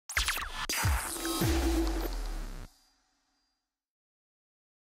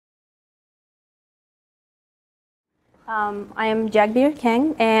I am Jagbir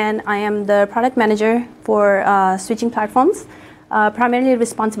Kang, and I am the product manager for switching platforms, primarily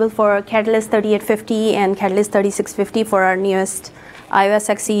responsible for Catalyst 3850 and Catalyst 3650 for our newest iOS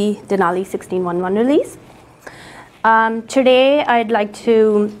XE Denali 16.1.1 release. Today, I'd like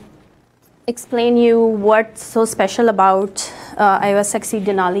to explain you what's so special about iOS XE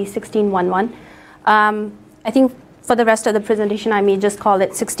Denali 16.1.1. I think for the rest of the presentation, I may just call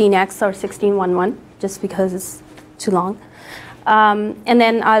it 16X or 16.1.1, just because it's too long. And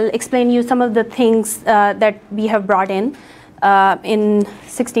then I'll explain you some of the things that we have brought in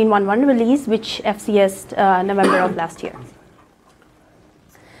 16.1.1 release, which FCS November of last year.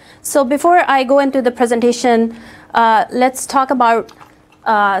 So before I go into the presentation, let's talk about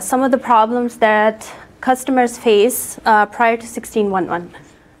some of the problems that customers face prior to 16.1.1.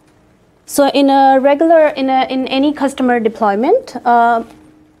 So in any customer deployment,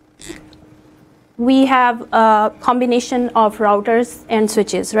 we have a combination of routers and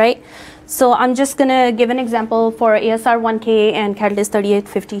switches, right? So I'm just going to give an example for ASR1K and Catalyst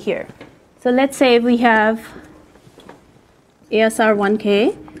 3850 here. So let's say we have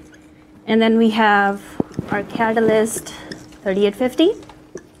ASR1K, and then we have our Catalyst 3850.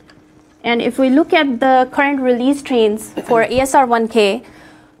 And if we look at the current release trains for ASR1K,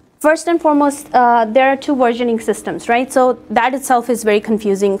 first and foremost, there are two versioning systems, right? So that itself is very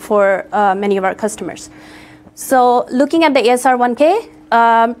confusing for many of our customers. So looking at the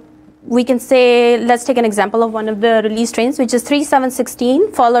ASR1K, we can say, let's take an example of one of the release trains, which is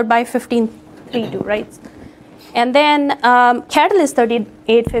 3.7.16 followed by 15.3.2, right? And then Catalyst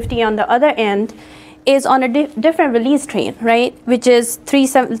 3850 on the other end is on a different release train, right? Which is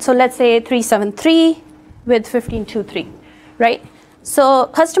 3.7, so let's say 3.7.3 with 15.2.3, right? So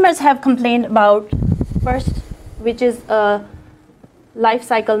customers have complained about first, which is life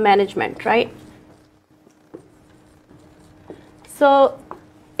cycle management, right? So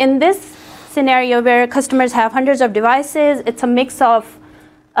in this scenario where customers have hundreds of devices, it's a mix of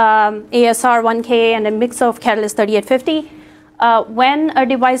ASR1K and a mix of Catalyst 3850. When a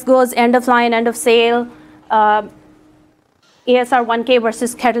device goes end of line, end of sale, ASR1K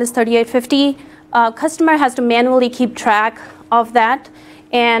versus Catalyst 3850, customer has to manually keep track of that.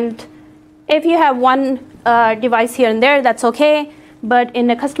 And if you have one device here and there, that's okay. But in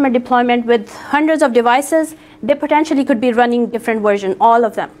a customer deployment with hundreds of devices, they potentially could be running different version, all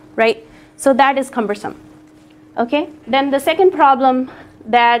of them, right? So that is cumbersome. Okay. Then the second problem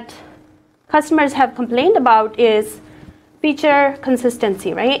that customers have complained about is feature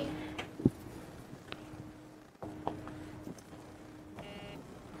consistency, right?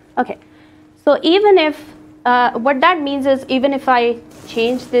 Okay. So even if what that means is, even if I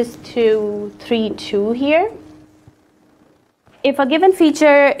change this to 3.2 here, if a given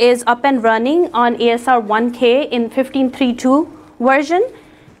feature is up and running on ASR1K in 15.3.2 version,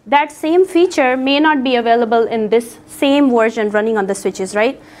 that same feature may not be available in this same version running on the switches,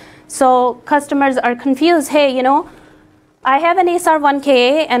 right? So customers are confused. Hey, you know, I have an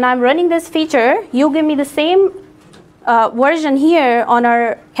ASR1K and I'm running this feature. You give me the same version here on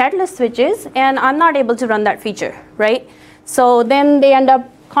our Catalyst switches, and I'm not able to run that feature, right? So then they end up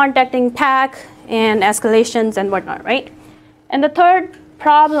contacting TAC and escalations and whatnot, right? And the third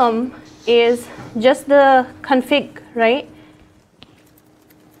problem is just the config, right?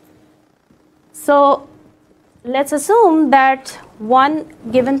 So let's assume that one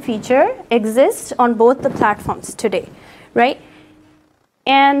given feature exists on both the platforms today, right?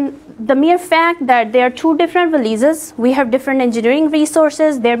 And the mere fact that there are two different releases, we have different engineering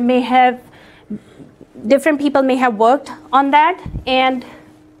resources, different people may have worked on that, and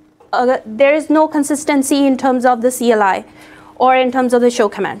there is no consistency in terms of the CLI or in terms of the show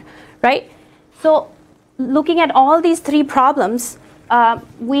command, right? So looking at all these three problems,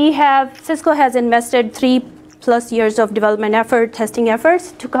 Cisco has invested 3+ years of development effort, testing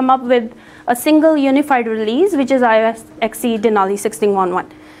efforts to come up with a single unified release, which is iOS XE Denali 16.1.1.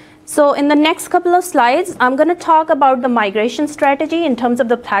 So in the next couple of slides, I'm going to talk about the migration strategy in terms of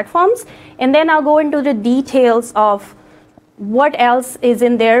the platforms, and then I'll go into the details of what else is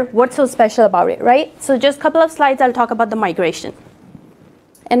in there, what's so special about it, right? So just a couple of slides, I'll talk about the migration.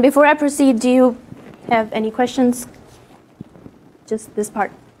 And before I proceed, do you have any questions? Just this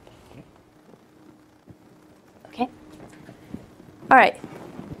part. Okay. All right.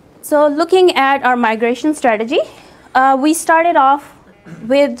 So looking at our migration strategy, we started off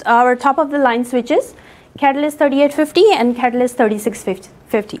with our top-of-the-line switches, Catalyst 3850 and Catalyst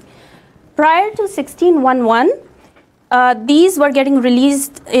 3650. Prior to 16.1.1, these were getting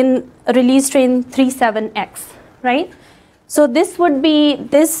released in release train 3.7X, right? So this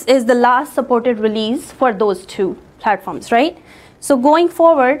is the last supported release for those two. platforms, right? So going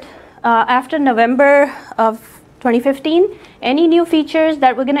forward, after November of 2015, any new features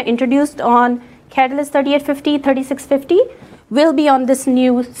that we're going to introduce on Catalyst 3850, 3650 will be on this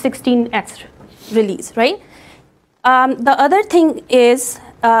new 16x release, right? The other thing is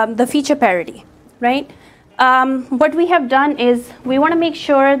the feature parity, right? What we have done is we want to make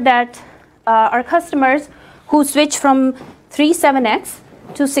sure that our customers who switch from 37x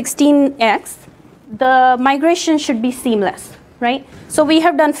to 16x, the migration should be seamless, right? So we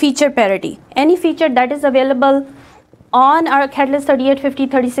have done feature parity. Any feature that is available on our Catalyst 3850,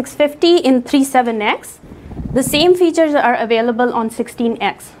 3650 in 37x, the same features are available on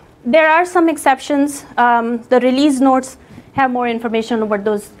 16x. There are some exceptions. The release notes have more information on what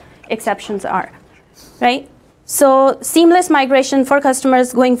those exceptions are, right? So seamless migration for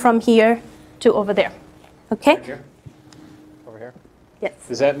customers going from here to over there, okay? Right here? Over here? Yes.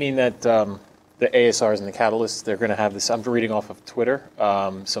 Does that mean that the ASRs and the Catalysts, they're going to have this? I'm reading off of Twitter.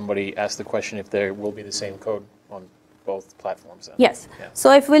 Somebody asked the question if there will be the same code on both platforms. Then. Yes. Yeah.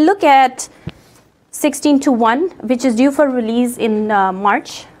 So if we look at 16.2.1, which is due for release in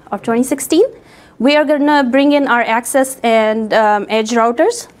March of 2016, we are going to bring in our access and edge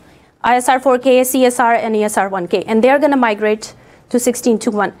routers, ISR 4K, CSR, and ESR 1K, and they're going to migrate to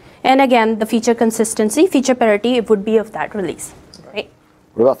 16.2.1. And again, the feature consistency, feature parity, it would be of that release, right?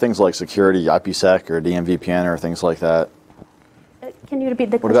 What about things like security, IPsec or DMVPN or things like that? Can you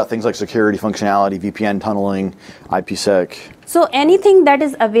repeat the question? What about things like security functionality, VPN tunneling, IPsec? So anything that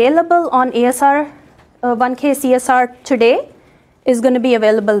is available on ASR 1K CSR today is going to be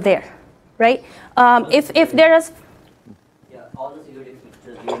available there, right? If there is... Yeah, all the security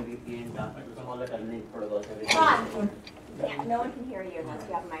features, DMVPN, all the tunneling protocols, everything. Yeah, no one can hear you unless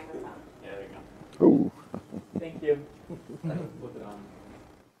you have a microphone. Yeah, there you go. Ooh. Thank you.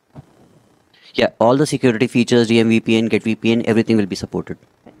 Yeah, all the security features, DMVPN, GetVPN, everything will be supported.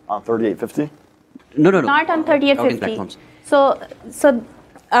 On 3850? No. Not on Routing 3850. platforms. So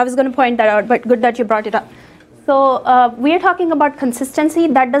I was going to point that out, but good that you brought it up. So we are talking about consistency.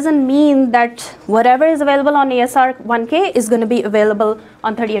 That doesn't mean that whatever is available on ASR 1K is going to be available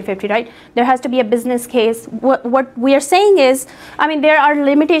on 3850, right? There has to be a business case. What we are saying is, I mean, there are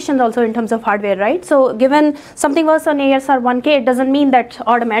limitations also in terms of hardware, right? So given something was on ASR 1K, it doesn't mean that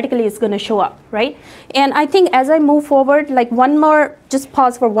automatically it's going to show up, right? And I think as I move forward, like one more, just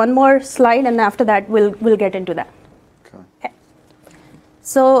pause for one more slide, and after that we'll get into that. Okay.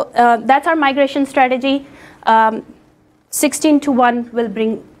 So that's our migration strategy. 16.2.1 will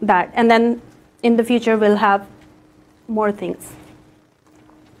bring that, and then in the future we'll have more things.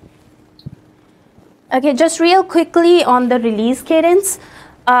 Okay, just real quickly on the release cadence.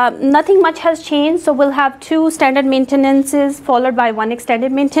 Nothing much has changed, so we'll have 2 standard maintenances followed by 1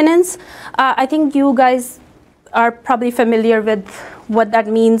 extended maintenance. I think you guys are probably familiar with what that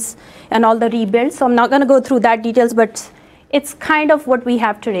means and all the rebuilds, so I'm not going to go through that details, but it's kind of what we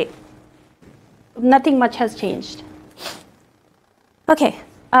have today. Nothing much has changed. Okay,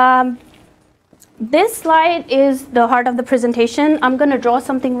 this slide is the heart of the presentation. I'm going to draw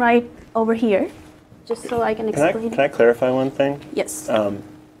something right over here, just so I can explain. Can I clarify one thing? Yes.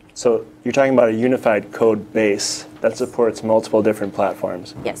 So you're talking about a unified code base that supports multiple different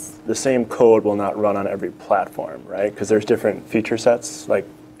platforms. Yes. The same code will not run on every platform, right? Because there's different feature sets, like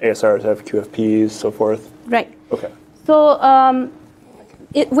ASRs have QFPs, so forth. Right. Okay. So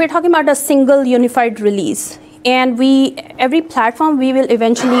we're talking about a single unified release, and every platform we will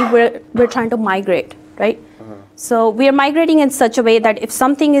eventually we're trying to migrate, right? So we are migrating in such a way that if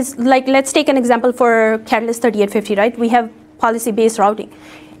something is like, let's take an example for Catalyst 3850, right? We have policy-based routing.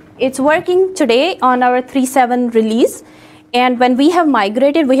 It's working today on our 3.7 release, and when we have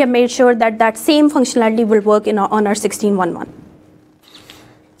migrated, we have made sure that that same functionality will work on our 16.1.1.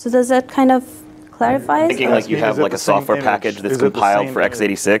 So does that kind of clarify? Thinking like you have like a software package that's compiled for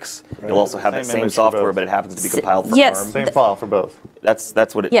x86. You'll also have that same software, but it happens to be compiled for ARM. Same file for both.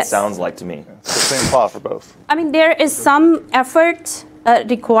 That's what it sounds like to me. It's the same file for both. I mean, there is some effort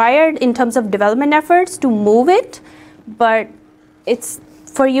required in terms of development efforts to move it, but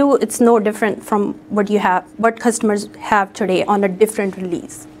for you, it's no different from what customers have today on a different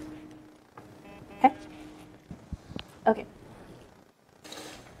release. Okay.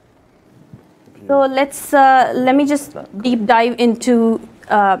 So let me just deep dive into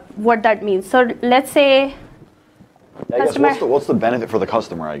what that means. So let's say customer. What's the benefit for the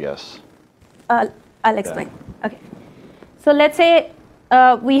customer, I guess? I'll explain. Okay. So let's say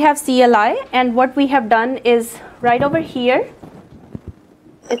we have CLI, and what we have done is right over here,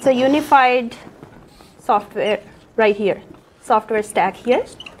 it's a unified software right here, software stack here.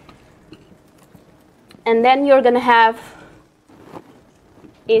 and then you're going to have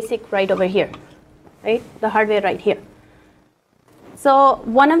ASIC right over here, right? The hardware right here. So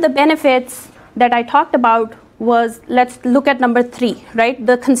one of the benefits that I talked about was, let's look at number 3, right?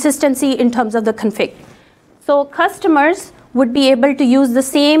 The consistency in terms of the config. So customers would be able to use the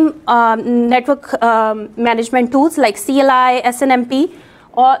same network management tools like CLI, SNMP,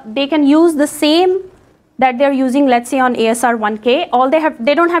 or they can use the same that they're using, let's say on ASR 1K.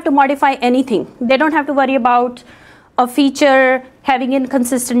 They don't have to modify anything. They don't have to worry about a feature having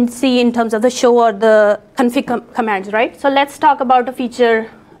inconsistency in terms of the show or the config commands, right? So let's talk about a feature.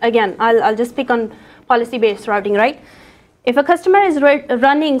 Again, I'll just pick on policy-based routing, right? If a customer is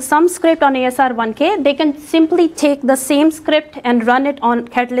running some script on ASR 1K, they can simply take the same script and run it on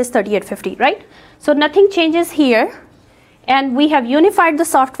Catalyst 3850, right? So nothing changes here, and we have unified the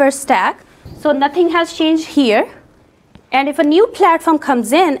software stack, so nothing has changed here. And if a new platform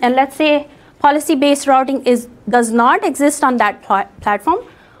comes in, and let's say policy-based routing does not exist on that platform,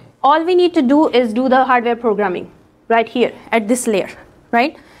 all we need to do is do the hardware programming right here at this layer,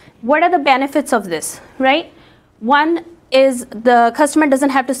 right? What are the benefits of this, right? One is the customer doesn't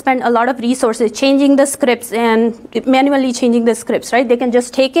have to spend a lot of resources changing the scripts and manually changing the scripts, right? They can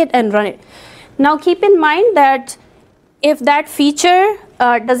just take it and run it. Now keep in mind that if that feature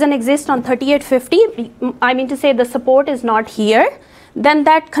doesn't exist on 3850, I mean to say the support is not here, then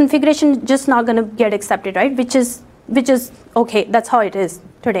that configuration just not going to get accepted, right? Which is okay. That's how it is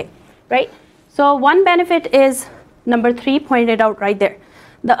today, right? So one benefit is number 3 pointed out right there.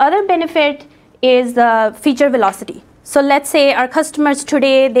 The other benefit is the feature velocity. So let's say our customers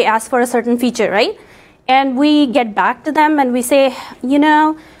today, they ask for a certain feature, right? And we get back to them and we say, you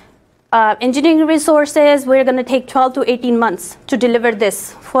know, engineering resources, we're going to take 12 to 18 months to deliver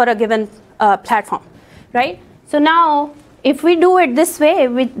this for a given platform, right? So now, if we do it this way,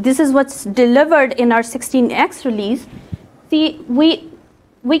 this is what's delivered in our 16X release. See,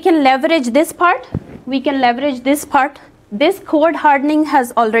 we can leverage this part. We can leverage this part. This code hardening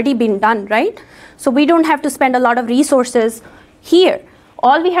has already been done, right? So we don't have to spend a lot of resources here.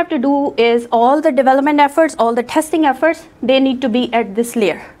 All we have to do is all the development efforts, all the testing efforts, they need to be at this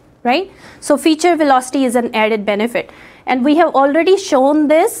layer, right? So feature velocity is an added benefit. And we have already shown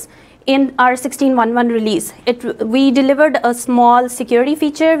this in our 16.1.1 release. We delivered a small security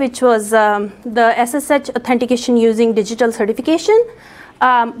feature, which was the SSH authentication using digital certification.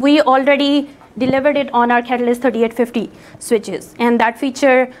 We already delivered it on our Catalyst 3850 switches. And that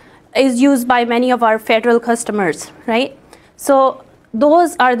feature is used by many of our federal customers, right? So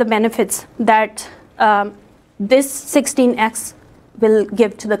those are the benefits that this 16X will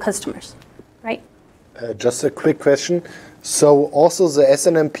give to the customers, right? Just a quick question. So also the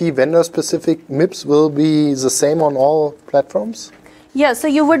SNMP vendor-specific MIPS will be the same on all platforms? Yeah, so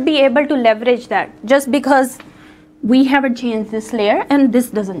you would be able to leverage that just because we haven't changed this layer and this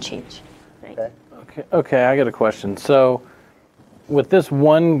doesn't change. Right? Okay, I got a question. So with this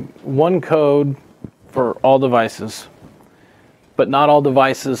one code for all devices, but not all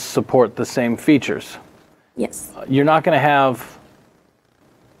devices support the same features. Yes. You're not going to have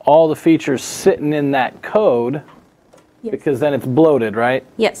all the features sitting in that code. Yes. Because then it's bloated, right?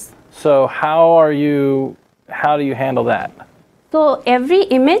 Yes. So how do you handle that? So every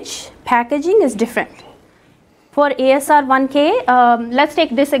image packaging is different. For ASR 1K, let's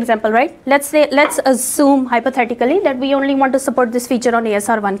take this example, right? Let's assume hypothetically that we only want to support this feature on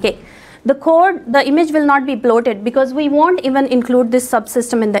ASR 1K. The image will not be bloated because we won't even include this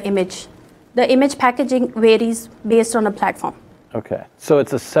subsystem in the image. The image packaging varies based on a platform. Okay, so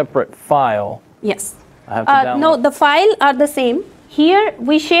it's a separate file. Yes. I have to download. No, the file are the same. Here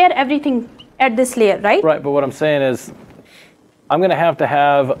we share everything at this layer, right? Right, but what I'm saying is I'm going to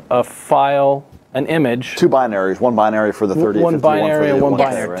have a file, an image. 2 binaries, one binary for the 30, one 50, binary and one one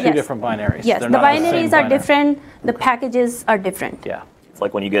binary, right? two different binaries. Yes, They're the not the binaries same are binary. different, the packages are different. Yeah. It's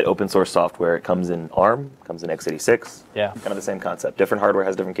like when you get open source software, it comes in ARM, comes in x86. Yeah. Kind of the same concept. Different hardware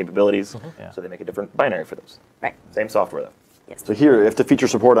has different capabilities, Yeah. so they make a different binary for those. Right. Same software though. Yes. So here, if the feature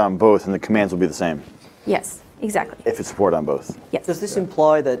support on both, then the commands will be the same. Yes, exactly. If it's support on both. Yes. Does this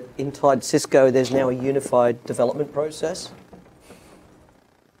imply that inside Cisco there's now a unified development process?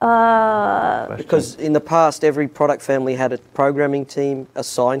 Because in the past, every product family had a programming team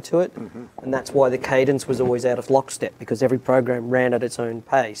assigned to it, and that's why the cadence was always out of lockstep, because every program ran at its own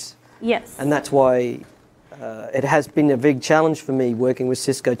pace. Yes. And that's why it has been a big challenge for me working with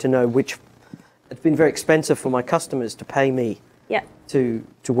Cisco to know which. It's been very expensive for my customers to pay me to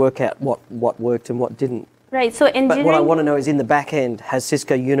work out what worked and what didn't. Right, so engineering... But what I want to know is in the back end, has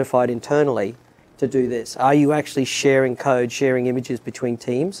Cisco unified internally to do this? Are you actually sharing code, sharing images between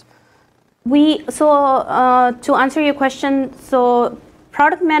teams? To answer your question, so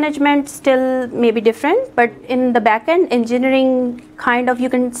product management still may be different, but in the backend, engineering kind of, you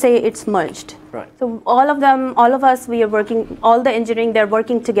can say it's merged. Right. So all of us, we are working, all the engineering, they're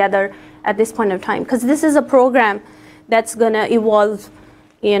working together at this point of time, because this is a program that's going to evolve,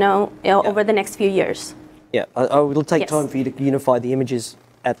 over the next few years. Yeah, it'll take time for you to unify the images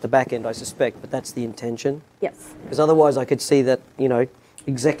at the back end, I suspect, but that's the intention. Yes. Because otherwise I could see that,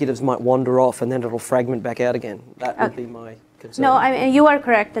 executives might wander off and then it'll fragment back out again. That would be my concern. No, you are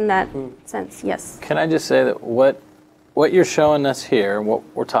correct in that sense, yes. Can I just say that what you're showing us here, what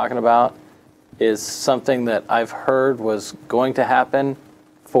we're talking about, is something that I've heard was going to happen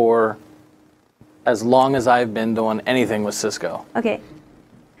for as long as I've been doing anything with Cisco. Okay.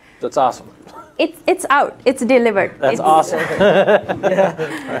 That's awesome. It's out. It's delivered. That's awesome.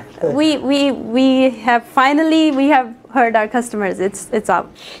 We have finally heard our customers. It's out.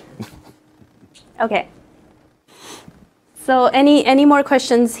 Okay. So any more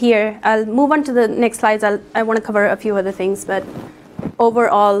questions here? I'll move on to the next slides. I want to cover a few other things, but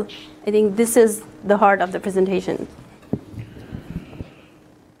overall, I think this is the heart of the presentation.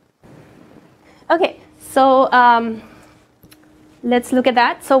 Okay. So let's look at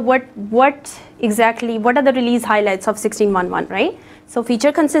that. So what are the release highlights of 16.1.1, right? So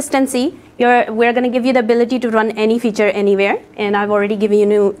feature consistency, we're going to give you the ability to run any feature anywhere, and I've already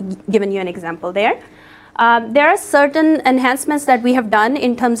given you an example there. There are certain enhancements that we have done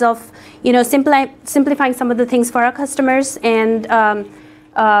in terms of simplifying some of the things for our customers, and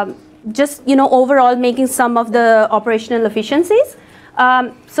just overall making some of the operational efficiencies.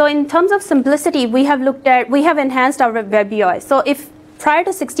 So in terms of simplicity, we have enhanced our web UI. So if prior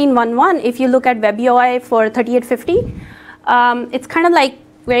to 16.1.1, if you look at web UI for 3850, it's kind of like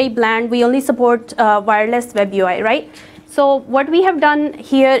very bland. We only support wireless web UI, right? So what we have done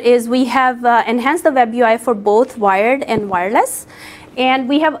here is we have enhanced the web UI for both wired and wireless, and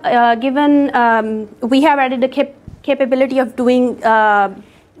we have added the capability of doing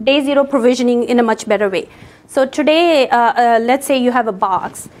day zero provisioning in a much better way. So today, let's say you have a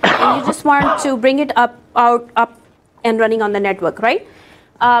box and you just want to bring it up and running on the network, right?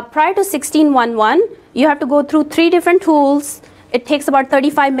 Prior to 16.1.1, you have to go through 3 different tools. It takes about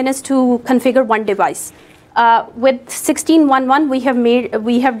 35 minutes to configure one device. With 16.1.1,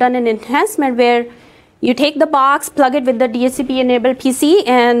 we have done an enhancement where you take the box, plug it with the DHCP-enabled PC,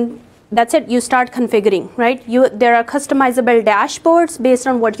 and that's it. You start configuring, right? There are customizable dashboards based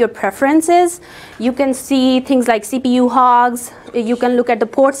on what your preference is. You can see things like CPU hogs. You can look at the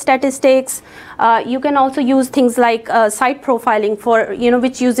port statistics. You can also use things like site profiling for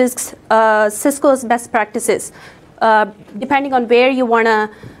which uses Cisco's best practices, depending on where you want to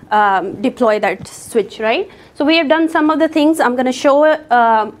deploy that switch, right? So we have done some of the things. I'm going to show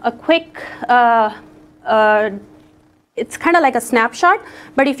a quick. It's kind of like a snapshot,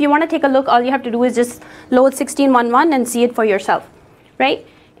 but if you want to take a look, all you have to do is just load 16.1.1 and see it for yourself, right?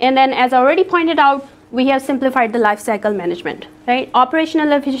 And then, as I already pointed out, we have simplified the lifecycle management, right?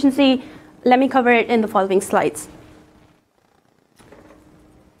 Operational efficiency, let me cover it in the following slides.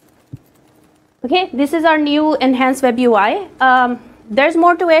 Okay, this is our new enhanced web UI. There's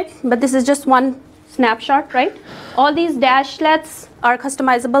more to it, but this is just one snapshot, right? All these dashlets are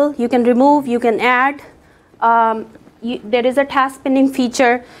customizable. You can remove, you can add. There is a task spinning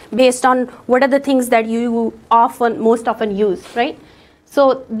feature based on what are the things that you most often use, right?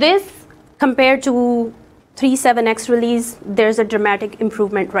 So this, compared to 3.7x release, there's a dramatic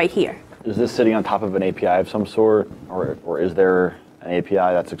improvement right here. Is this sitting on top of an API of some sort, or is there an API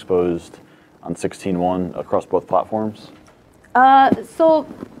that's exposed on 16.1 across both platforms? So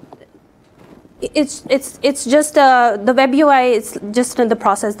it's just the web UI is just in the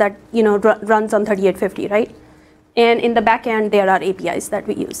process that runs on 3850, right? And in the back end, there are APIs that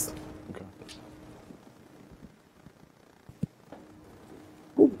we use. Okay.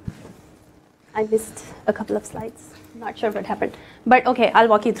 Ooh. I missed a couple of slides. Not sure what happened, but okay, I'll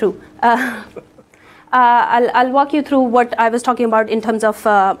walk you through. I'll walk you through what I was talking about in terms of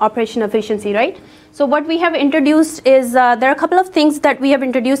operation efficiency, right? So what we have introduced is there are a couple of things that we have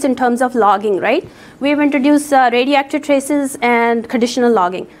introduced in terms of logging, right? We have introduced radioactive traces and conditional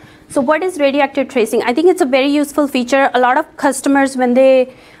logging. So what is radioactive tracing? I think it's a very useful feature. A lot of customers, when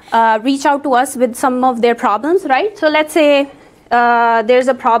they reach out to us with some of their problems, right? So let's say there's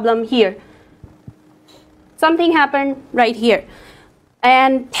a problem here. Something happened right here.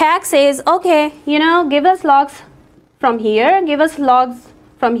 And tag says, okay, give us logs from here, give us logs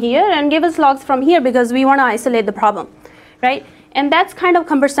from here, and give us logs from here because we want to isolate the problem, right? And that's kind of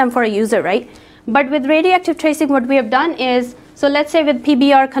cumbersome for a user, right? But with radioactive tracing, what we have done is So let's say with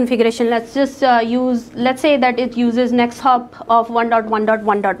PBR configuration, let's just let's say that it uses next hop of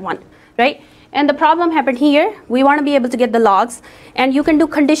 1.1.1.1, right? And the problem happened here. We want to be able to get the logs, and you can do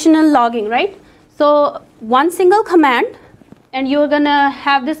conditional logging, right? So one single command, and you're gonna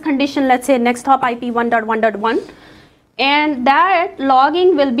have this condition, let's say next hop IP 1.1.1, and that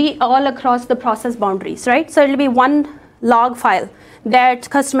logging will be all across the process boundaries, right? So it'll be one log file that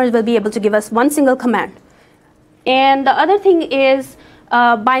customers will be able to give us one single command. And the other thing is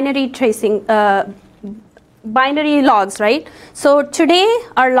binary tracing, binary logs, right? So today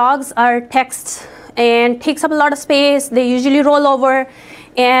our logs are text and takes up a lot of space. They usually roll over,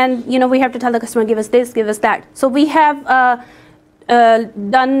 and we have to tell the customer, give us this, give us that. So we have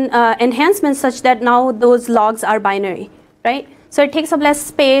done enhancements such that now those logs are binary, right? So it takes up less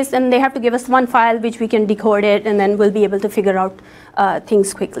space, and they have to give us one file which we can decode it, and then we'll be able to figure out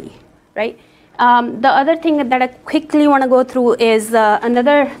things quickly, right? The other thing that I quickly want to go through is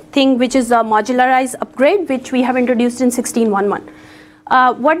another thing, which is a modularized upgrade, which we have introduced in 16.1.1.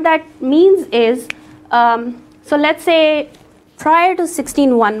 What that means is, so let's say prior to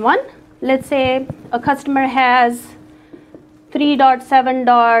 16.1.1, let's say a customer has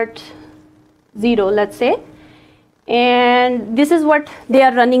 3.7.0, let's say, and this is what they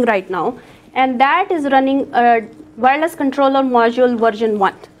are running right now, and that is running a wireless controller module version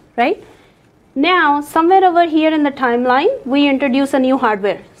 1, right? Now, somewhere over here in the timeline, we introduce a new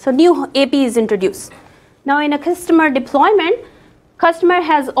hardware. So new AP is introduced. Now in a customer deployment, customer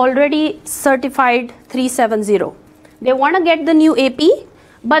has already certified 370. They want to get the new AP,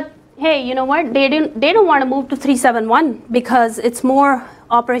 but hey, you know what? They don't want to move to 371 because it's more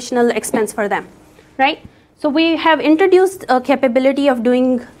operational expense for them, right? So we have introduced a capability of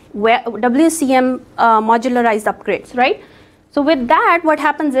doing WCM modularized upgrades, right? So with that, what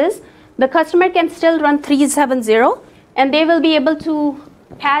happens is, the customer can still run 370, and they will be able to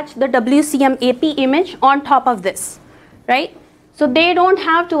patch the WCM AP image on top of this, right? So they don't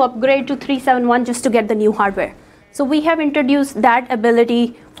have to upgrade to 371 just to get the new hardware. So we have introduced that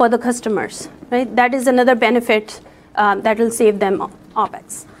ability for the customers, right? That is another benefit that will save them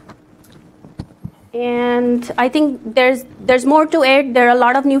OpEx. And I think there's more to it. There are a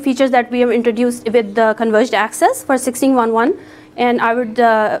lot of new features that we have introduced with the converged access for 16.1.1. And I would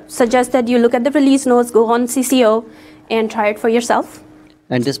suggest that you look at the release notes, go on CCO, and try it for yourself.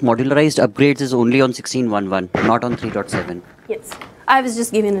 And this modularized upgrades is only on 16.1.1, not on 3.7. Yes. I was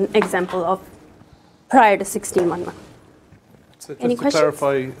just giving an example of prior to 16.1.1. So just Any to questions?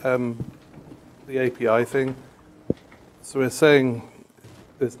 clarify the API thing, so we're saying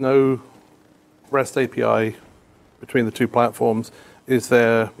there's no REST API between the two platforms. Is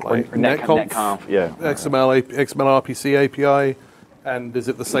there like netconf, yeah, XML RPC API, and is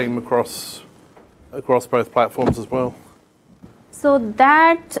it the same across both platforms as well? So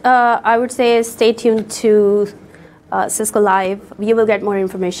that I would say stay tuned to Cisco Live. You will get more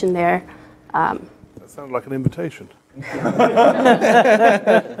information there. That sounds like an invitation.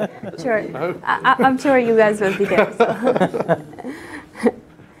 Sure. No? I'm sure you guys will be there. So.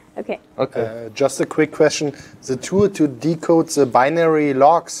 Okay. Just a quick question. The tool to decode the binary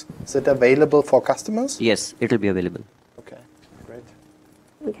logs, is it available for customers? Yes, it will be available. Okay, great.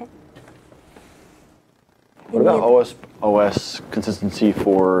 Okay. What about OS consistency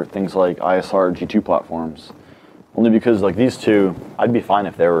for things like ISR, G2 platforms? Only because like these two, I'd be fine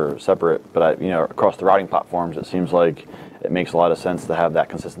if they were separate, but across the routing platforms, it seems like it makes a lot of sense to have that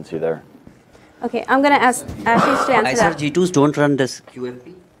consistency there. Okay, I'm going to ask Ashish to answer that. ISR G2s don't run this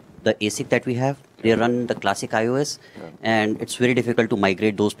QFP. The ASIC that we have, they run the classic iOS, and it's very difficult to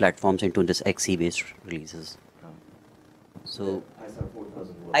migrate those platforms into this XE-based releases. So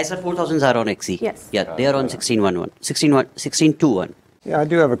ISR 4000s are on XE. Yes. Yeah, they are on 16.1.1, 16.2.1. Yeah, I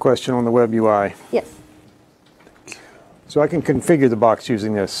do have a question on the web UI. Yes. So I can configure the box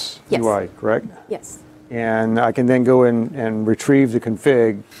using this UI, correct? Yes. And I can then go in and retrieve the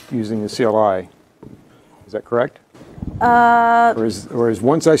config using the CLI. Is that correct? Or is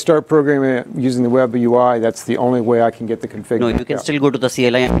once I start programming it using the web UI, that's the only way I can get the config? No, you can still go to the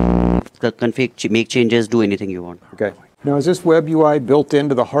CLI and the config, make changes, do anything you want. Okay. Now, is this web UI built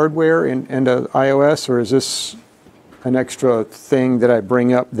into the hardware into iOS, or is this an extra thing that I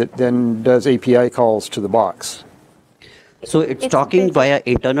bring up that then does API calls to the box? So it's talking via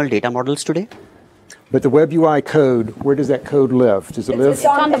internal data models today? But the web UI code, where does that code live? Does it live it's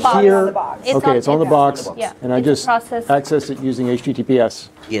on the box. here? It's on the box, Yeah. and I just access it using HTTPS.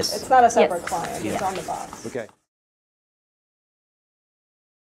 Yes. It's not a separate client. It's on the box. Okay.